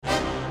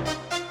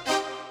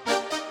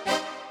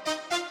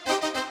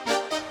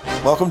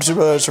Welcome to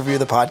Brothers Review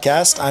the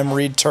Podcast. I'm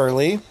Reed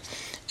Turley.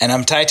 And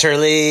I'm Ty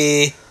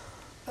Turley.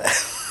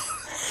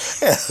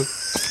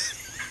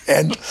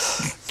 And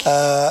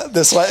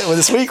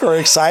this week we're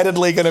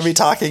excitedly going to be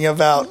talking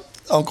about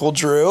Uncle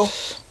Drew,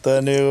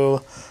 the new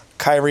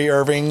Kyrie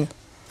Irving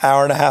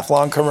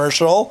hour-and-a-half-long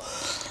commercial.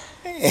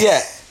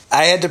 Yeah,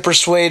 I had to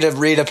persuade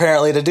Reed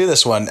apparently to do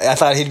this one. I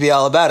thought he'd be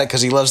all about it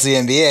because he loves the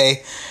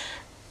NBA,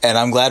 and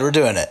I'm glad we're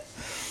doing it.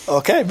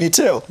 Okay, me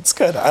too. It's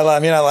good. I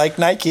like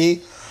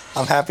Nike.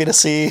 I'm happy to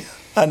see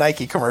a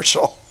Nike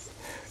commercial.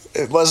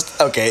 It was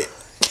It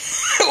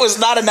was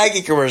not a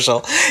Nike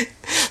commercial.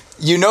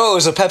 You know it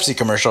was a Pepsi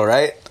commercial,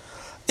 right?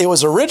 It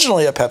was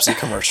originally a Pepsi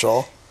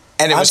commercial.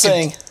 And it was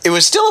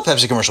still a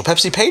Pepsi commercial.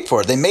 Pepsi paid for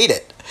it. They made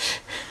it.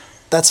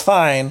 That's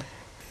fine.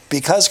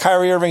 Because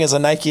Kyrie Irving is a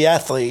Nike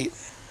athlete,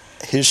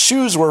 his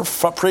shoes were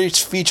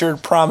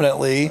featured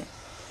prominently.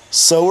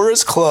 So were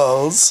his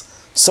clothes.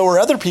 So were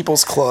other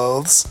people's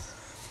clothes.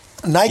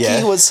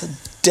 Nike was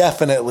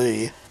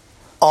definitely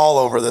all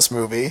over this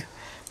movie.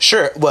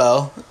 Sure.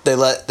 Well, they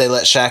let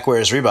Shaq wear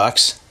his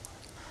Reeboks.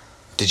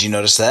 Did you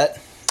notice that?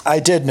 I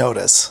did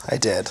notice. I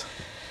did.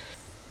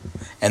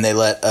 And they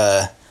let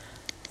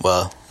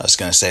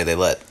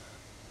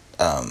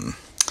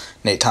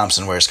Nate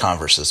Thompson wear his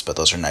Converses, but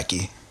those are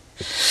Nike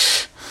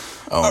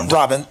owned.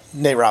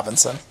 Nate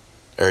Robinson.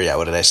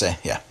 What did I say?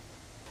 Yeah.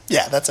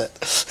 Yeah, that's it.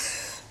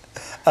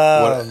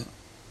 I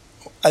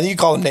think you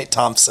call him Nate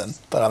Thompson,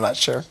 but I'm not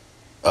sure.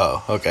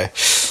 Oh, okay.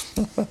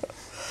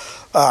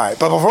 All right,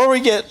 but before we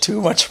get too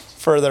much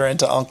further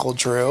into Uncle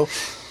Drew,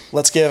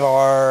 let's give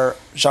our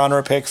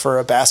genre pick for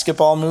a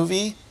basketball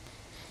movie.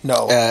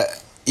 No.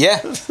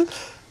 Yeah.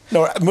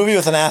 No, a movie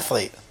with an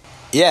athlete.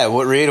 Yeah,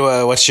 Reed,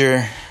 what's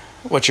your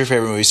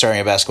favorite movie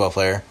starring a basketball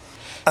player?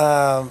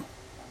 I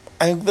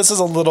think this is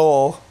a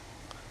little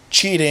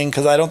cheating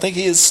because I don't think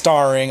he is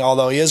starring,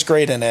 although he is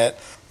great in it.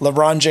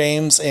 LeBron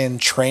James in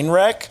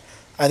Trainwreck,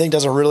 I think,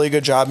 does a really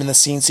good job in the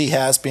scenes he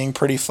has being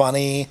pretty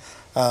funny.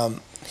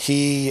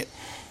 He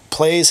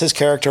plays his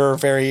character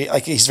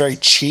he's very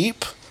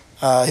cheap.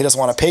 He doesn't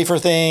want to pay for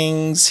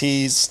things.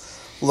 He's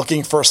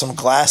looking for some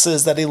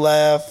glasses that he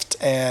left.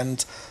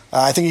 And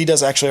I think he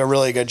does actually a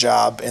really good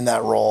job in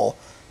that role,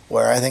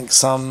 where I think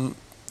some,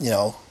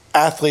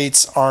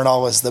 athletes aren't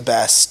always the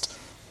best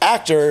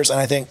actors. And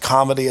I think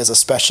comedy is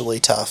especially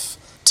tough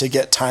to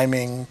get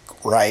timing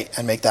right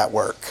and make that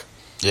work.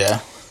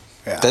 Yeah.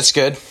 That's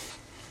good.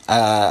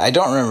 I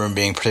don't remember him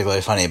being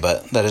particularly funny,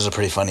 but that is a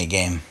pretty funny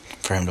game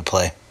for him to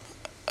play,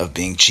 of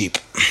being cheap.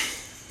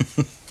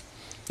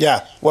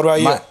 Yeah. What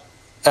about you?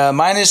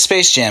 Mine is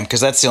Space Jam, because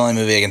that's the only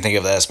movie I can think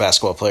of that has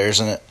basketball players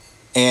in it.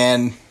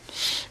 And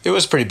it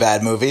was a pretty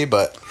bad movie,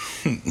 but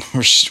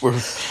we're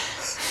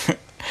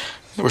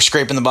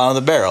scraping the bottom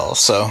of the barrel,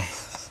 so.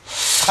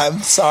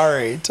 I'm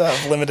sorry to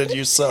have limited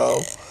you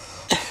so.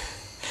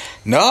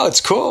 No,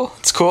 it's cool.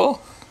 It's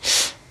cool.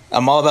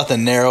 I'm all about the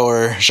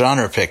narrower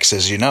genre picks,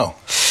 as you know.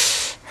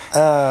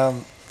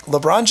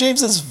 LeBron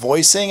James is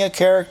voicing a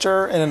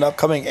character in an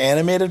upcoming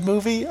animated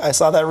movie. I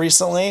saw that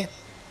recently.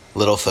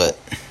 Littlefoot.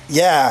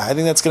 Yeah, I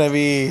think that's going to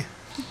be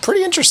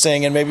pretty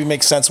interesting and maybe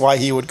makes sense why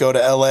he would go to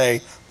LA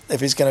if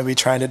he's going to be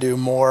trying to do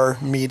more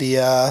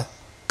media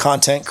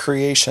content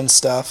creation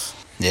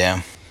stuff.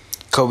 Yeah.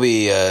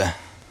 Kobe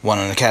won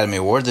an Academy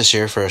Award this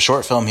year for a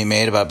short film he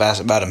made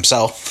about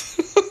himself,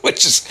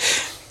 which is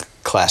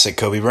classic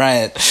Kobe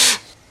Bryant.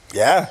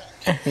 Yeah,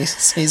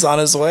 he's on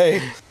his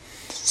way.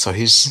 So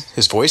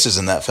his voice is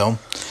in that film.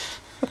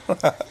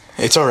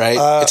 It's all right.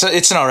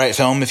 It's an all right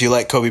film if you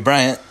like Kobe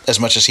Bryant as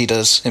much as he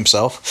does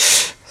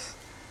himself.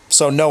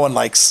 So no one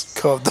likes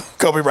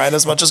Kobe Bryant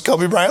as much as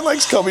Kobe Bryant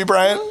likes Kobe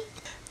Bryant?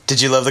 Did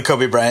you love the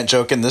Kobe Bryant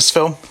joke in this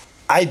film?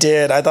 I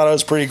did. I thought it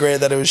was pretty great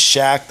that it was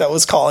Shaq that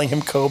was calling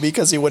him Kobe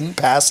because he wouldn't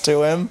pass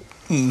to him.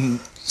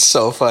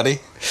 So funny.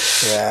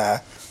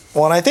 Yeah.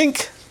 Well, and I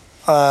think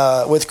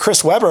with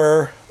Chris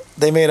Webber,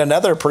 they made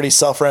another pretty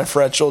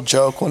self-referential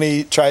joke when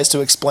he tries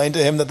to explain to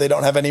him that they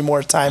don't have any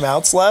more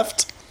timeouts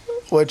left,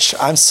 which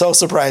I'm so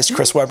surprised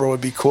Chris Webber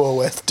would be cool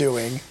with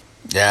doing.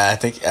 Yeah, I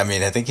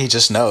think he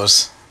just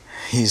knows.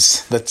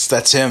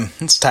 That's him.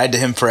 It's tied to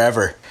him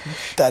forever.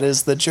 That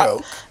is the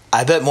joke.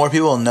 I bet more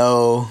people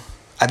know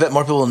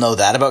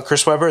that about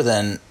Chris Webber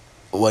than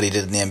what he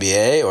did in the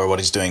NBA or what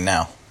he's doing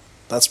now.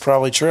 That's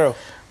probably true.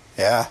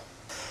 Yeah.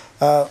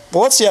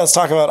 Let's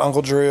talk about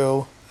Uncle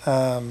Drew.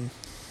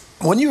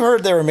 When you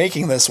heard they were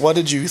making this, what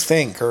did you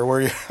think? Or what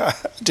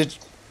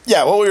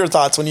were your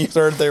thoughts when you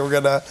heard they were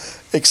going to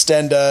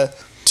extend a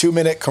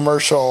 2-minute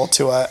commercial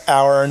to an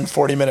hour and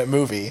 40-minute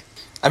movie?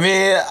 I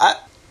mean,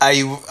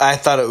 I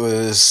thought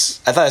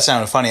it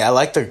sounded funny. I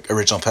like the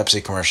original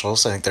Pepsi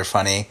commercials. I think they're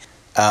funny.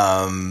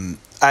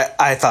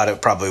 I thought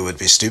it probably would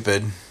be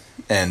stupid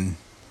and,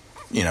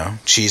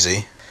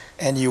 cheesy.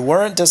 And you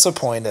weren't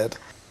disappointed.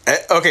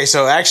 Okay,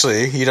 so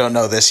actually, you don't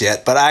know this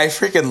yet, but I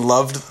freaking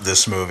loved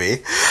this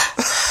movie.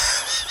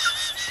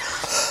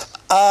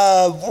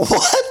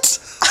 What?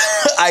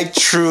 I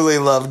truly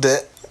loved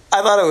it.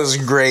 I thought it was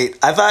great.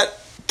 I thought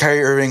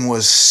Kyrie Irving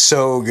was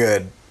so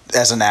good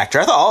as an actor.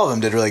 I thought all of them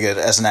did really good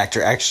as an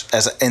actor,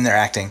 as in their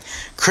acting.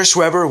 Chris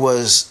Webber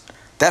was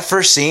that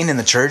first scene in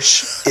the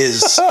church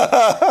is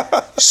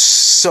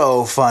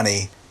so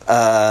funny,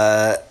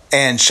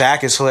 and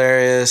Shaq is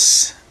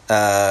hilarious.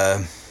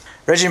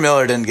 Reggie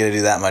Miller didn't get to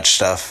do that much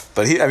stuff,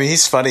 but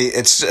he's funny.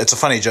 It's a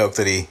funny joke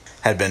that he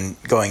had been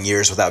going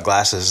years without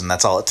glasses, and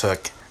that's all it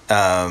took.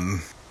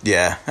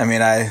 Yeah, I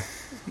mean, I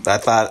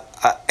thought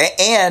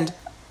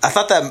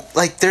that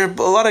like there are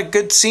a lot of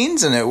good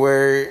scenes in it.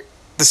 Where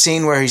the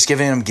scene where he's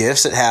giving him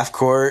gifts at half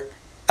court,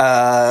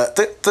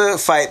 the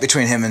fight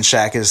between him and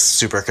Shaq is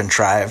super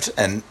contrived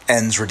and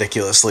ends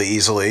ridiculously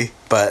easily,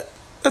 but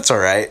that's all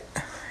right.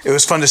 It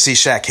was fun to see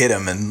Shaq hit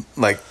him and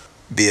like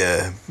be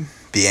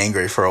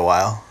angry for a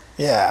while.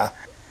 Yeah.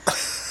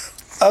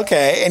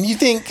 Okay, and you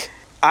think...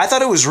 I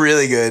thought it was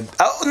really good.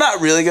 Not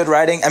really good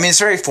writing. I mean, it's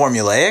very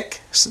formulaic,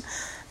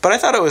 but I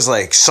thought it was,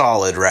 like,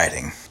 solid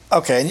writing.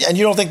 Okay, and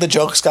you don't think the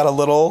jokes got a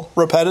little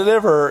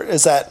repetitive, or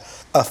is that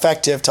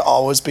effective to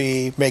always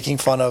be making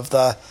fun of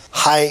the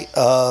height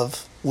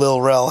of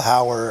Lil Rel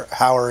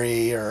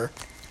Howery, or...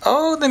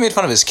 Oh, they made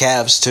fun of his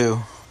calves, too.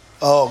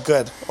 Oh,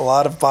 good. A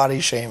lot of body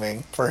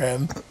shaming for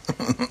him.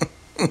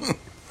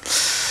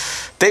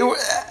 They were...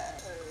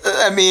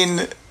 I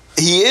mean...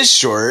 He is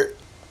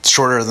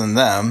shorter than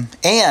them,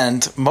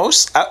 and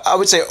I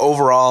would say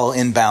overall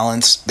in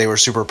balance, they were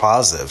super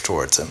positive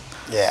towards him.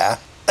 Yeah.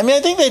 I mean, I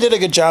think they did a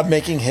good job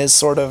making his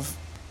sort of,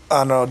 I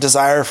don't know,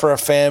 desire for a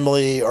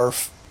family or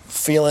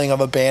feeling of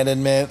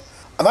abandonment.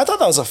 I thought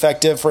that was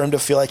effective for him to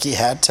feel like he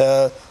had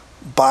to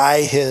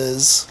buy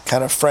his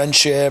kind of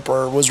friendship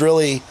or was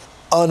really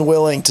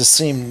unwilling to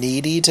seem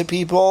needy to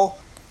people.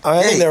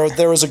 I think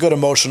there was a good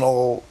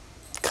emotional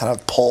kind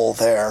of pull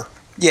there.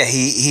 Yeah,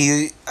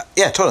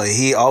 yeah, totally.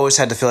 He always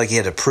had to feel like he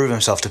had to prove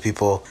himself to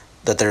people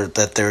that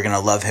they were going to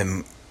love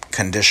him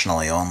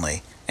conditionally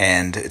only.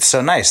 And it's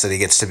so nice that he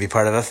gets to be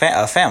part of a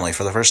family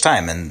for the first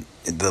time, and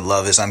the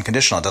love is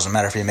unconditional. It doesn't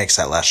matter if he makes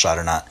that last shot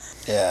or not.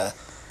 Yeah.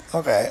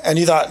 Okay. And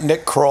you thought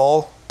Nick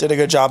Kroll did a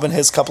good job in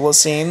his couple of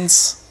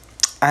scenes?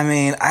 I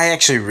mean, I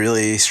actually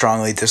really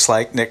strongly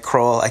dislike Nick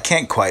Kroll. I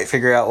can't quite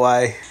figure out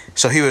why.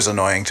 So he was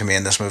annoying to me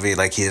in this movie,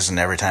 like he isn't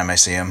every time I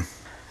see him.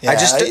 Yeah,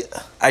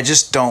 I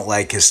just don't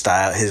like his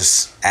style,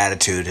 his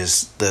attitude,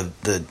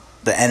 the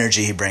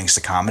energy he brings to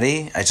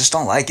comedy. I just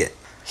don't like it.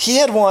 He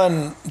had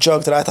one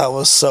joke that I thought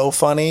was so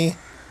funny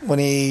when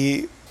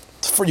you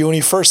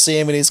first see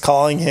him and he's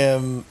calling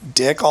him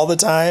Dick all the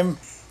time.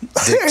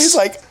 he's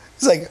like,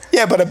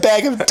 yeah, but a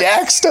bag of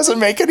Dax doesn't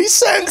make any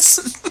sense.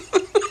 I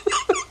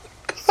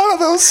thought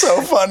that was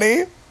so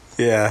funny.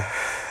 Yeah,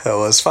 that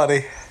was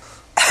funny.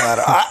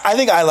 I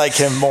think I like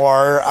him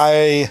more.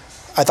 I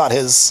thought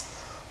his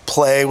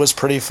play was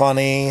pretty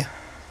funny.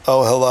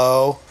 Oh,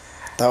 Hello.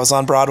 That was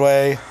on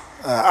Broadway.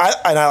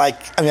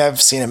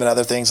 I've seen him in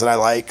other things that I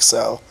like,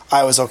 so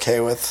I was okay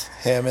with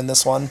him in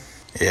this one.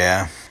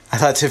 Yeah. I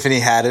thought Tiffany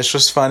Haddish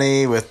was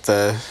funny with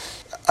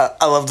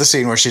I love the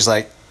scene where she's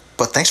like,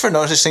 but thanks for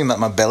noticing that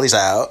my belly's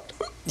out.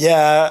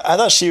 Yeah, I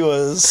thought she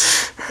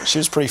was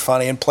pretty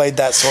funny and played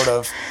that sort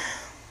of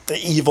the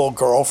evil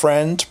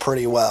girlfriend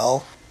pretty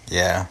well.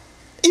 Yeah.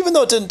 Even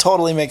though it didn't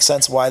totally make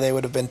sense why they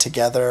would have been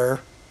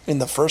together in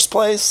the first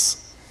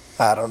place.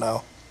 I don't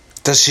know.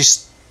 Does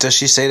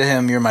she say to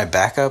him, "You're my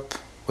backup"?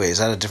 Wait, is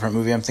that a different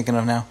movie I'm thinking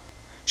of now?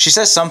 She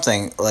says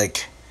something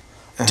like...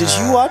 Did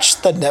you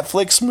watch the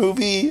Netflix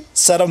movie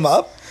Set 'Em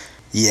Up?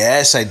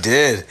 Yes, I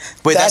did.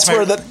 Wait, that's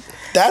where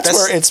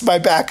It's My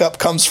Backup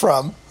comes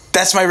from.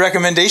 That's my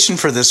recommendation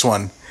for this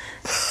one.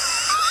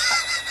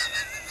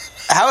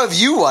 How have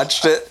you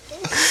watched it?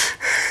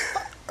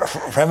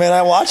 I mean,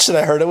 I watched it.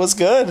 I heard it was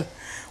good.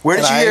 Where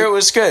did you hear it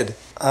was good?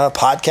 A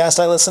podcast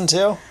I listened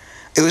to.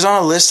 It was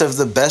on a list of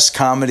the best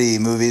comedy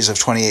movies of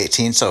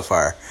 2018 so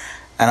far.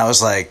 And I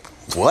was like,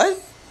 what?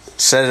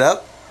 Set it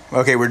up?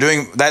 Okay, we're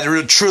doing... That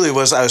truly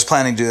was... I was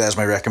planning to do that as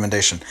my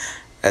recommendation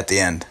at the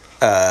end.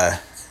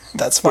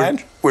 That's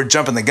fine. We're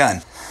jumping the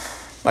gun.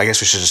 I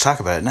guess we should just talk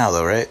about it now,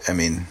 though, right? I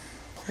mean...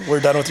 We're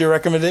done with your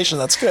recommendation.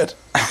 That's good.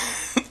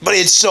 But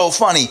it's so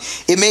funny.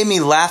 It made me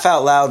laugh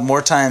out loud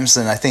more times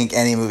than I think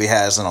any movie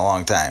has in a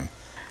long time.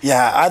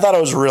 Yeah, I thought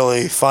it was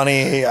really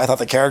funny. I thought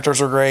the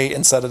characters were great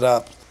and set it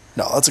up.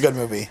 No, that's a good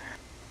movie.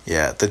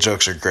 Yeah, the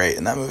jokes are great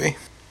in that movie.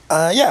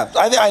 Yeah,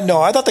 I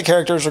know. I thought the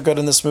characters were good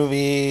in this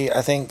movie.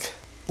 I think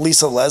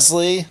Lisa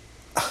Leslie,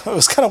 it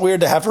was kind of weird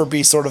to have her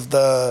be sort of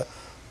the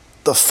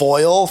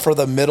foil for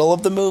the middle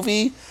of the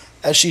movie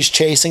as she's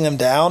chasing them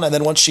down. And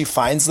then once she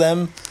finds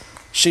them,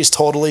 she's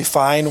totally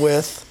fine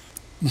with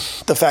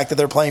the fact that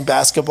they're playing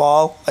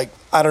basketball. Like,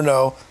 I don't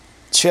know.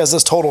 She has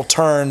this total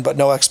turn, but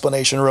no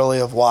explanation really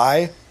of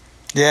why.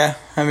 Yeah,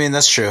 I mean,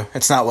 that's true.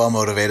 It's not well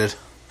motivated.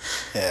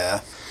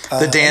 Yeah.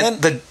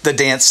 The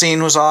dance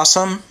scene was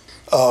awesome.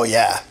 Oh,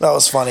 yeah. That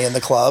was funny in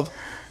the club.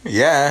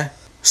 Yeah.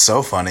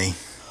 So funny.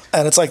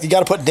 And it's like, you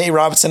got to put Nate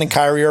Robinson and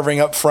Kyrie Irving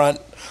up front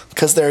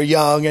because they're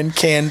young and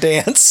can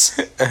dance.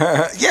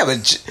 Yeah,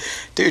 but,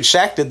 dude,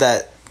 Shaq did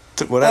that,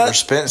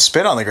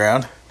 spin on the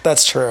ground.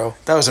 That's true.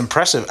 That was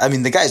impressive. I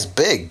mean, the guy's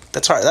big.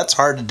 That's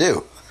hard to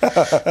do.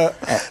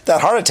 That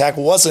heart attack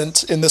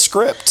wasn't in the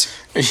script.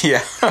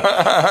 Yeah.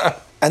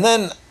 And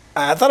then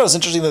I thought it was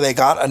interesting that they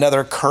got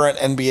another current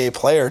NBA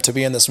player to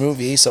be in this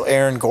movie. So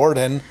Aaron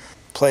Gordon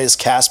plays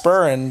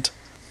Casper, and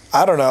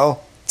I don't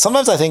know.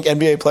 Sometimes I think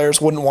NBA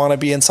players wouldn't want to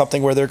be in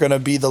something where they're going to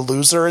be the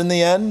loser in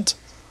the end.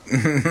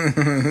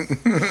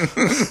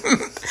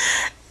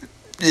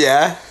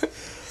 Yeah.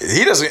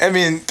 He doesn't, I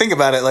mean, think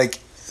about it. Like,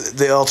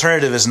 the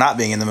alternative is not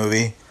being in the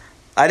movie.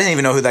 I didn't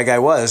even know who that guy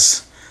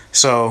was.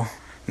 So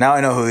now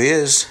I know who he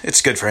is.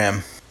 It's good for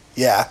him.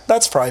 Yeah,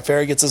 that's probably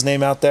fair. He gets his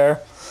name out there.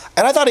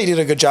 And I thought he did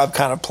a good job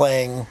kind of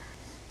playing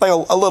like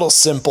a little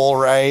simple,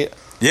 right?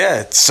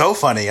 Yeah, it's so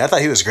funny. I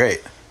thought he was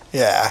great.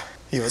 Yeah,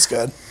 he was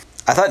good.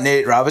 I thought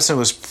Nate Robinson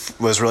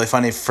was really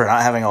funny for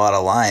not having a lot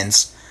of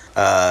lines.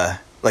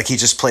 Like, he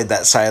just played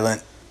that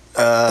silent,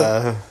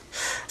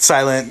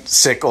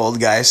 sick old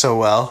guy so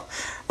well.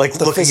 Like,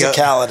 The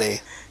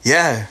physicality.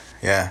 Yeah,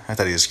 I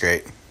thought he was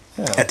great.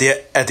 Yeah. At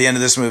the end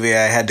of this movie,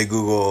 I had to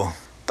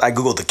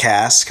Googled the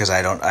cast because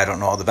I don't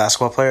know all the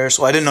basketball players.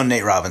 Well, I didn't know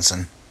Nate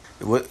Robinson.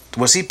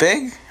 Was he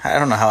big? I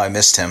don't know how I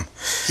missed him.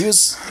 He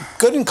was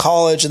good in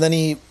college, and then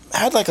he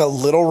had like a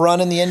little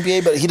run in the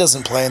NBA, but he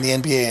doesn't play in the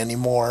NBA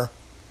anymore.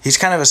 He's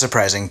kind of a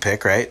surprising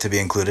pick, right, to be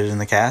included in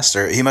the cast?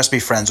 Or he must be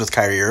friends with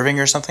Kyrie Irving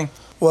or something?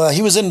 Well,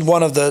 he was in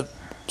one of the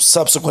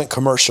subsequent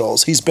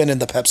commercials. He's been in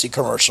the Pepsi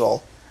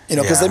commercial,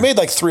 because Yeah. they made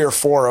like 3 or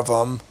 4 of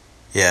them.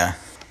 Yeah.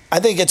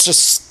 I think it's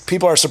just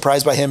people are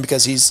surprised by him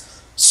because he's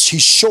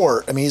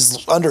short. I mean,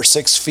 he's under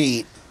 6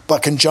 feet,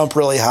 but can jump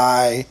really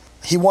high.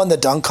 He won the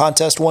dunk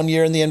contest one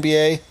year in the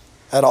NBA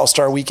at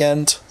All-Star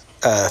Weekend.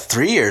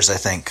 3 years, I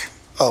think.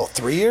 Oh,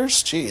 3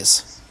 years?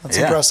 Jeez, that's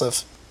Yeah.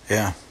 impressive.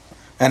 Yeah.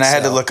 And I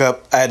had to So- look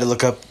up. I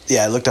looked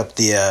up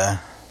the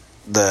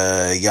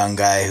young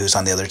guy who's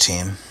on the other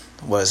team.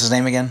 What is his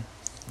name again?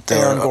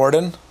 Aaron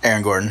Gordon.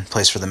 Aaron Gordon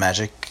plays for the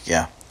Magic.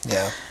 Yeah.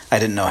 Yeah. I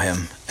didn't know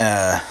him.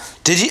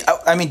 Did you?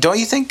 I mean, don't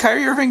you think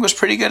Kyrie Irving was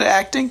pretty good at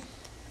acting?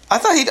 I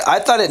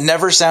thought it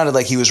never sounded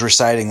like he was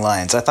reciting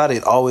lines. I thought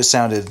it always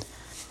sounded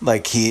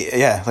like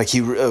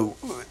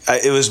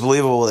it was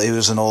believable that he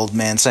was an old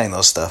man saying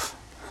those stuff.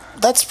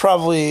 That's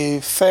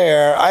probably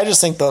fair. I just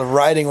think the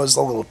writing was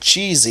a little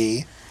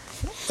cheesy.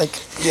 Like,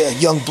 yeah,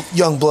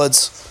 young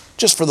bloods,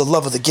 just for the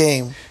love of the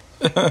game.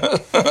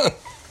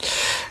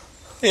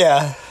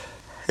 Yeah,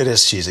 it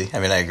is cheesy. I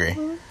mean, I agree.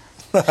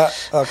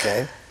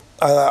 Okay.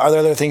 Are there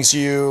other things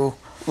you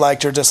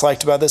liked or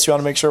disliked about this you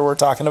want to make sure we're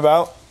talking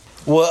about?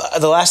 Well,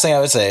 the last thing I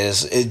would say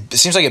is it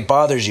seems like it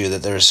bothers you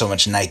that there's so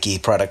much Nike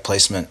product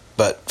placement,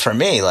 but for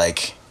me,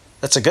 like,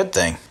 that's a good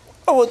thing.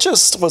 Oh, it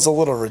just was a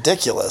little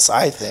ridiculous,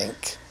 I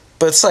think.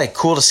 But it's like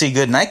cool to see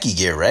good Nike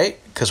gear, right?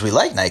 Because we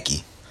like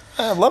Nike.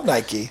 I love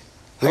Nike.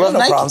 We I love got no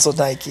Nike. problems with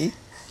Nike.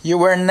 You're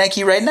wearing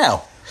Nike right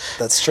now.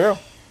 That's true.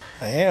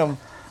 I am.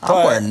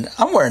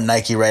 I'm wearing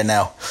Nike right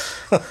now.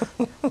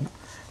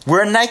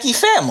 We're a Nike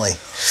family.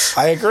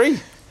 I agree.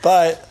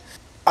 But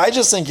I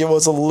just think it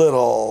was a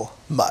little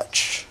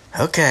much.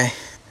 Okay.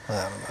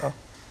 I don't know.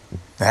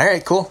 All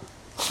right, cool.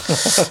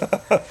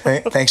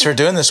 Thanks for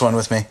doing this one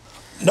with me.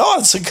 No,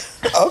 it's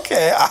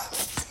okay.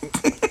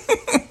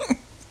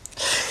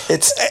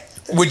 It's.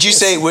 Would you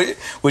say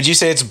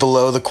it's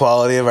below the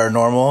quality of our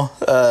normal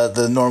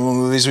the normal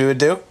movies we would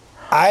do?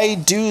 I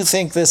do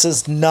think this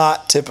is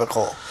not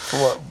typical for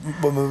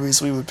what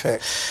movies we would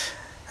pick.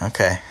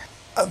 Okay.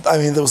 I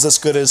mean, it was as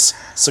good as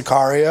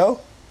Sicario.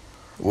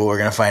 Well, we're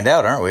gonna find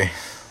out, aren't we?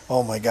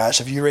 Oh my gosh,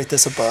 if you rate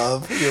this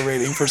above your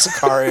rating for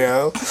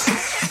Sicario,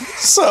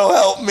 so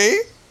help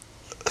me.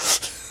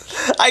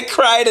 I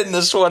cried in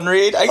this one,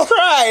 Reed. I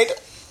cried.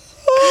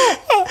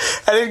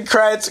 I didn't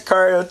cry at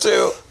Sicario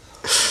too.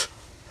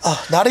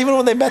 Not even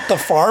when they met the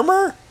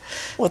farmer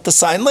with the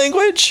sign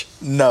language?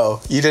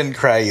 No, you didn't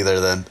cry either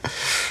then.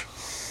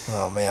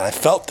 Oh man, I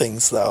felt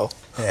things though.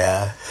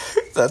 Yeah,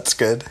 that's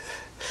good.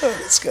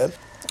 That's good.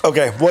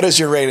 Okay, what is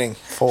your rating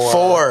for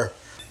 4.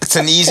 It's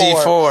an easy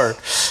 4.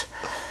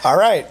 All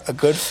right, a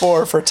good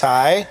 4 for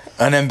Ty.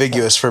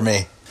 Unambiguous for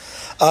me.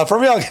 For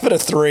me, I'll give it a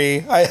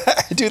 3. I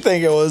do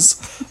think it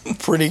was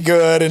pretty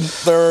good, and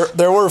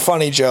there were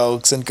funny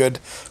jokes and good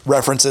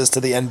references to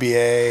the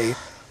NBA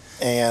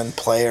and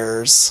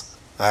players.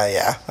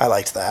 Yeah, I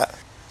liked that.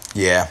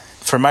 Yeah.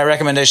 For my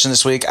recommendation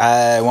this week,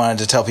 I wanted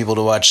to tell people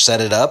to watch Set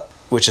It Up,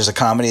 which is a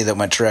comedy that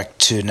went direct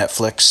to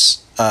Netflix.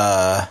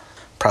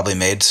 Probably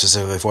made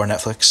specifically for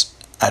Netflix.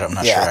 I'm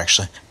not sure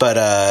actually, but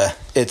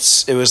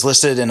it was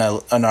listed in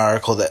an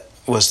article that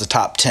was the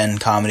top 10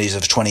 comedies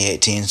of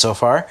 2018 so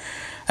far,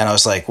 and I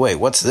was like, wait,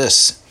 what's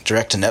this?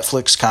 Direct to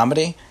Netflix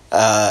comedy?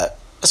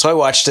 So I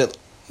watched it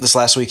this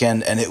last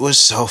weekend, and it was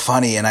so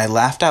funny, and I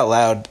laughed out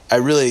loud. I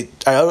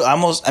laughed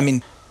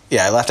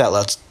out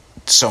loud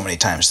so many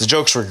times. The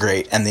jokes were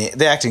great, and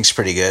the acting's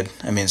pretty good.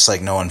 I mean, it's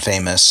like no one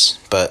famous,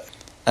 but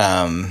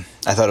I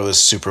thought it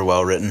was super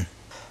well written.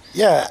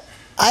 Yeah,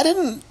 I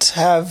didn't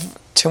have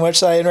too much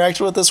that I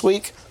interacted with this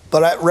week,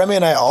 but Remy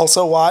and I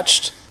also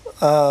watched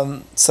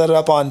Set It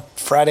Up on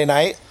Friday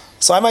night,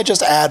 so I might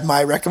just add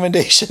my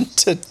recommendation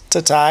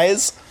to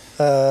Ty's,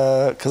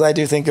 because I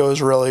do think it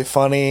was really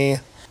funny.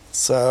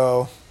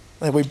 So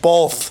I think we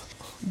both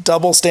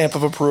double stamp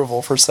of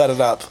approval for Set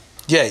It Up.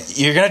 Yeah,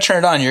 you're going to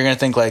turn it on. You're going to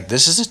think, like,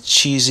 this is a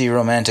cheesy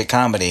romantic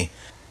comedy,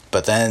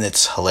 but then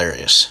it's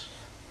hilarious.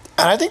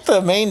 And I think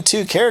the main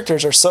two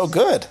characters are so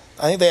good.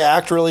 I think they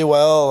act really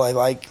well. I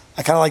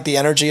kind of like the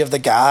energy of the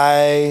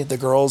guy. The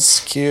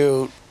girl's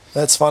cute.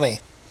 That's funny.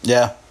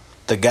 Yeah.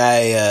 The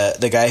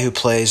guy who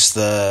plays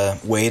the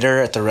waiter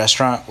at the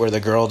restaurant where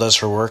the girl does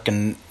her work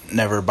and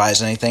never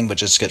buys anything but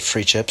just gets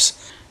free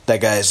chips.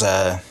 That guy's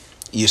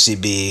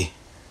UCB.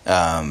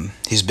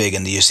 He's big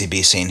in the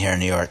UCB scene here in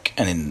New York,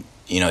 and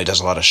he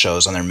does a lot of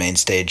shows on their main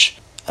stage.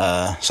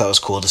 So it was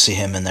cool to see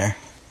him in there.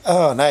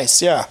 Oh,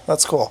 nice. Yeah,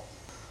 that's cool.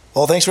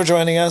 Well, thanks for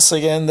joining us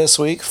again this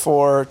week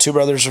for Two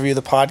Brothers Review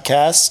the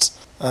Podcast.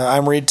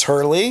 I'm Reed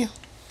Turley.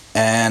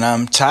 And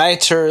I'm Ty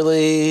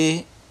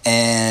Turley.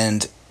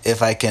 And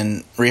if I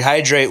can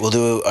rehydrate, we'll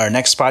do our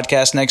next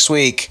podcast next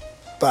week.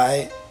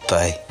 Bye.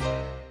 Bye.